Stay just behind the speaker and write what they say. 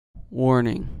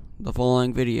Warning. The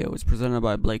following video is presented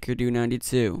by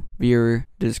Blakerdo92. Viewer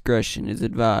discretion is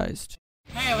advised.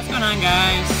 Hey, what's going on,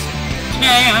 guys?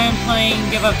 Today I am playing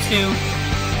Give Up 2.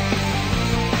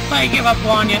 Played Give Up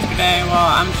 1 yesterday.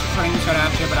 Well, I'm just recording this right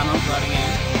after, but I'm uploading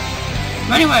it.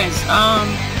 But anyways,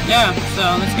 yeah,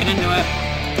 so let's get into it.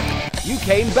 You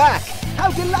came back!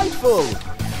 How delightful!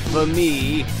 For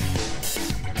me.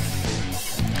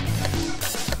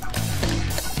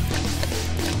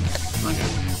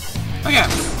 Okay.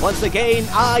 Once again,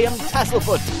 I am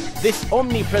Tasselfoot. This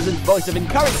omnipresent voice of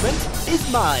encouragement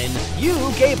is mine. You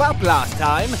gave up last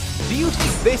time. Do you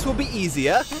think this will be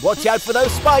easier? Watch out for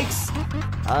those spikes.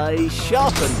 I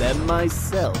sharpened them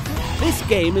myself. This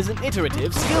game is an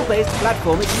iterative, skill-based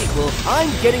platformer sequel. I'm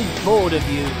getting bored of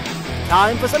you.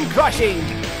 Time for some crushing.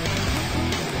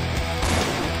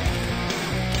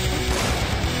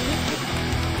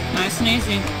 Nice and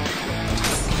easy.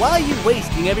 Why are you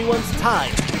wasting everyone's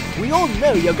time? We all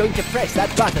know you're going to press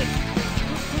that button.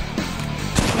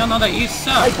 You don't know that you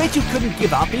suck. I bet you couldn't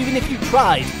give up even if you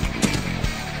tried.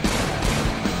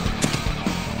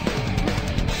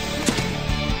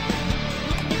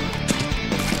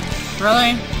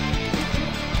 Really?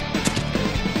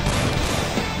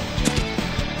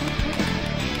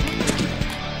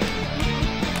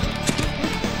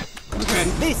 Okay.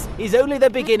 This is only the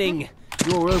beginning.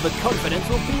 Your overconfidence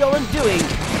will be your undoing.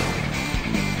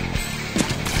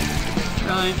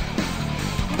 Really?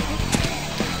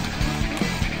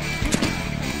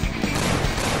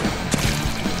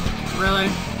 Really?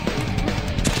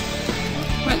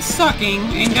 Quit sucking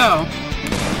and go.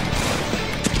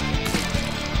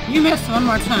 You missed one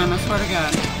more time, I swear to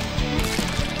God.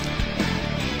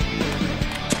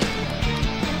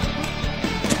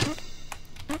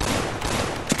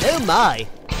 Oh my!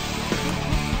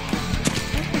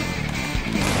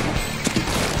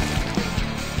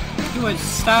 You would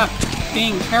stop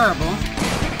being terrible.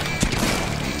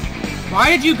 Why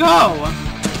did you go?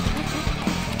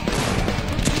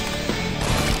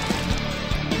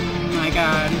 Oh my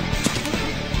God.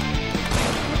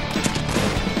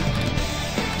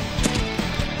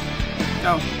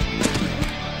 Go.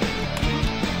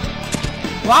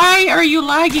 Why are you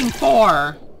lagging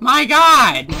for? My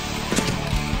God!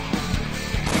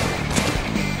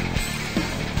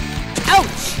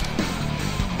 Ouch!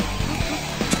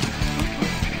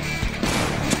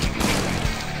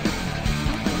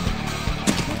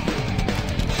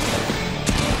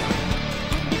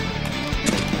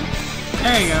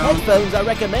 There you go. Headphones are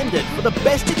recommended for the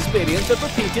best experience of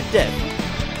repeated death.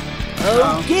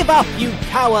 Oh, give up, you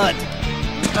coward!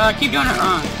 Keep doing it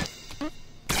wrong.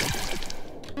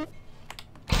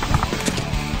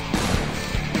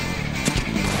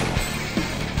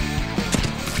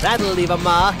 That'll leave a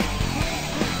mark.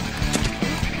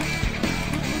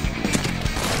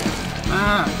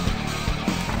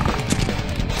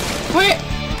 Quit!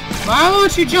 Why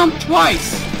won't you jump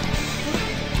twice?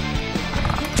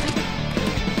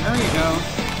 There you go.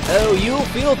 Oh, you'll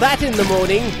feel that in the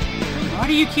morning. Why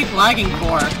do you keep lagging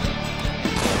for?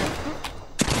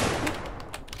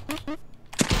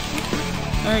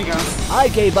 There you go. I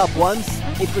gave up once.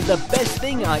 It was the best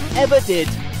thing I ever did.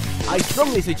 I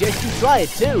strongly suggest you try it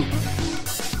too.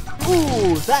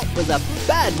 Ooh, that was a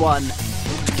bad one.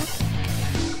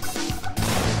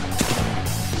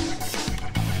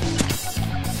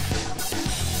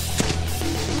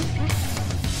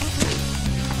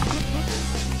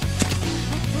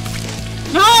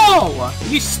 No!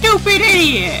 You stupid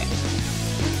idiot!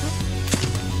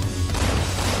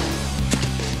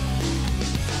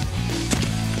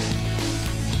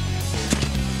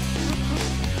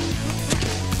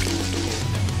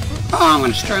 Oh, I'm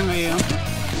gonna strangle you.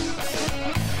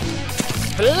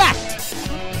 Splat!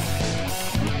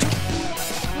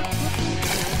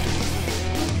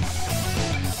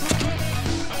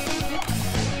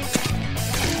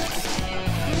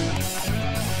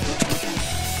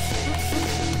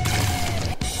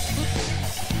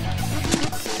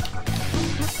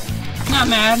 Not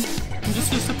mad. I'm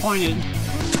just disappointed.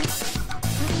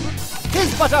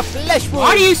 'Tis but a flesh wound.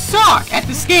 Why do you suck at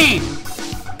this game?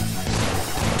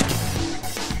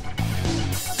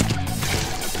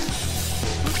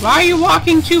 Why are you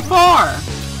walking too far?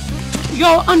 You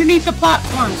go underneath the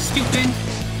platform, stupid.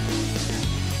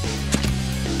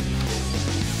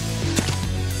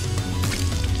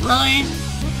 Really?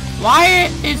 Why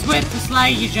is with the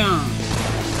slaggy jump?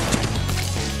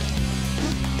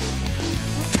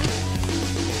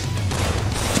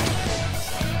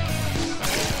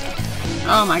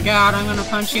 Oh my God, I'm gonna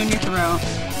punch you in your throat.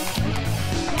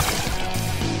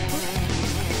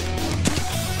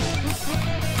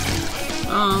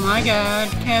 Oh my god,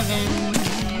 Kevin.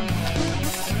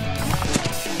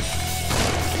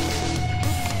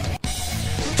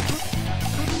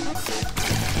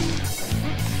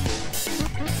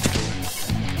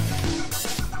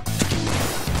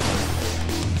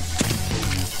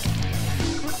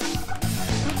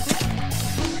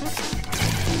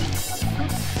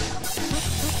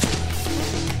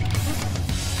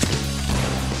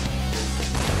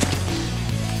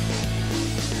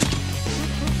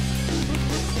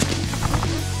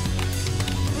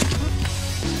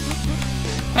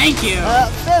 Thank you.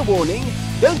 Fair warning.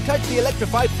 Don't touch the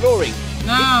electrified flooring.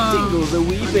 No. It tingles a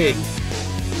wee bit.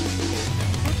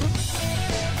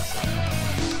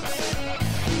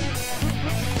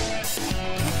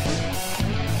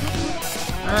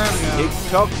 There we go.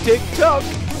 Tick-tock, tick-tock.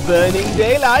 Burning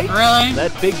daylight. Really?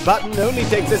 That big button only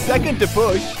takes a second to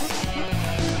push.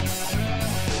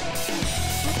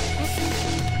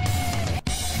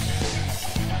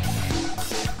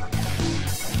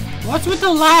 What's with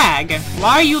the lag?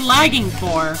 Why are you lagging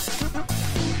for?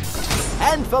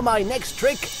 And for my next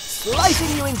trick,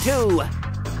 slicing you in two.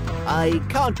 I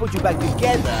can't put you back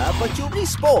together, but you'll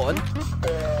respawn.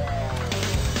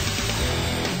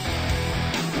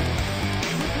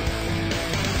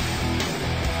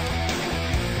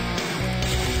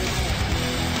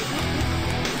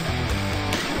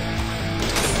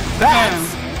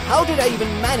 Bats? How did I even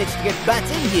manage to get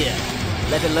bats in here?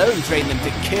 Let alone train them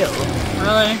to kill.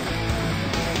 Really?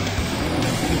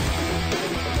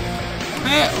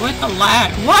 With the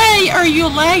lag. Why are you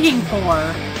lagging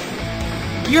for?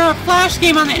 You're a flash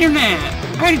game on the internet.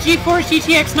 I had a GeForce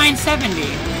GTX 970.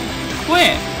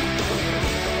 Quit.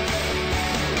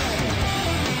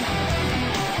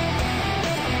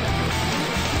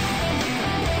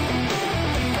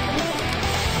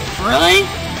 Really?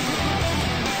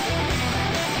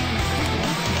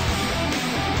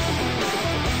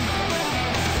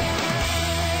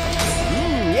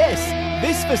 Yes,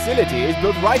 this facility is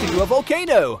built right into a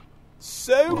volcano.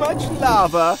 So much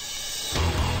lava.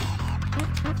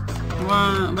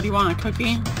 What do you want, a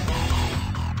cookie?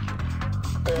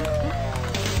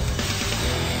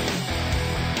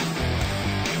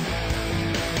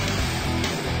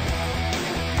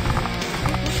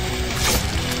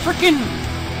 Frickin'...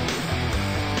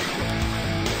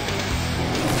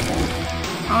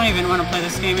 I don't even want to play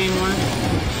this game anymore.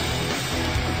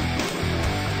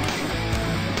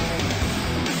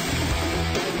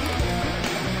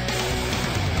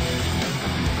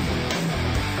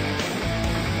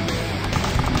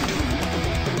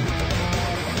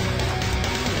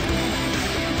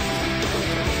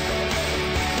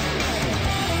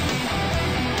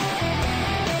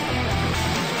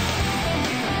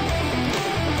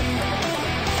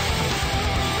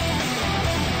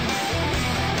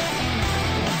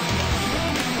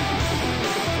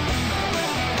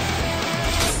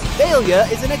 Failure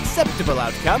is an acceptable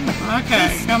outcome. Okay,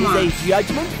 This come on. is a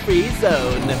judgment-free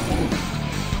zone.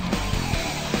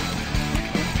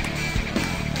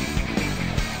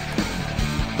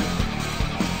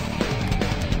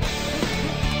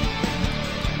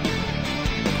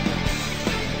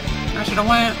 I should have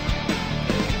went.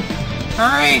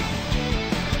 Hurry!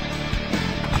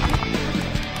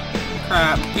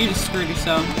 Crap, you just screwed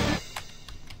yourself.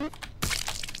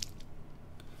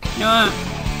 You know what?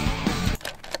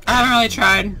 I haven't really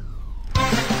tried,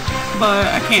 but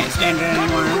I can't stand it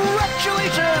anymore.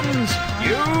 Congratulations!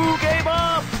 You gave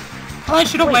up! Well, I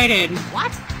should have waited.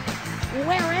 What?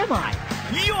 Where am I?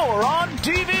 You're on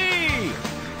TV!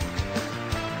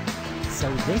 So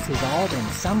this has all been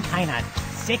some kind of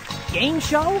sick game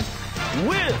show?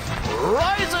 With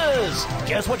prizes!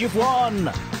 Guess what you've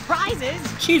won? Prizes?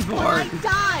 She's bored. I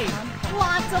died!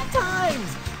 Lots of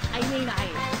times! I mean, I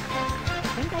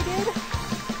think I did?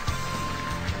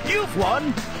 You've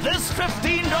won this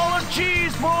 $15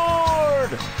 cheese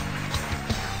board!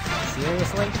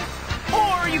 Seriously?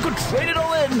 Or you could trade it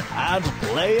all in and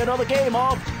play another game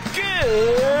of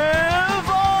Give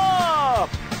Up!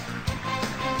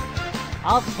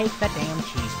 I'll take the damn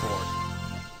cheese board.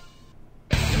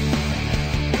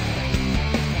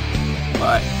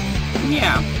 But,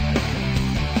 yeah.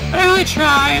 But I really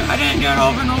try. I didn't do it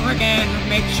over and over again.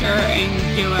 Make sure and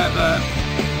do it, but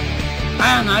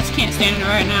I don't know. I just can't stand it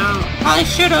right now. Probably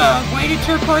should have waited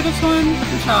to record this one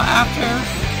until after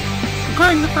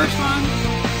recording the first one.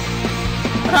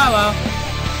 But oh well.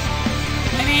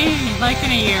 Maybe like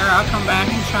in a year I'll come back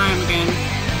and try them again.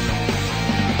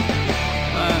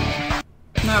 But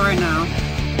not right now.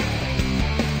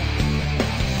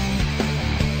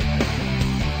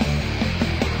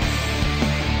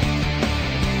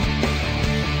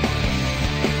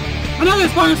 I know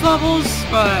there's bonus levels,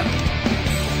 but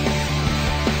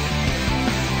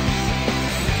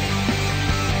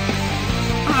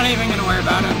I'm not even gonna worry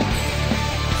about it.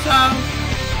 So,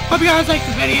 hope you guys liked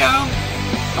the video.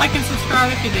 Like and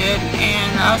subscribe if you did,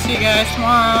 and I'll see you guys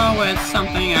tomorrow with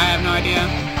something I have no idea.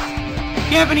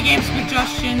 If you have any game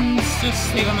suggestions,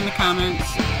 just leave them in the comments.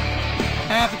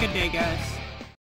 Have a good day, guys.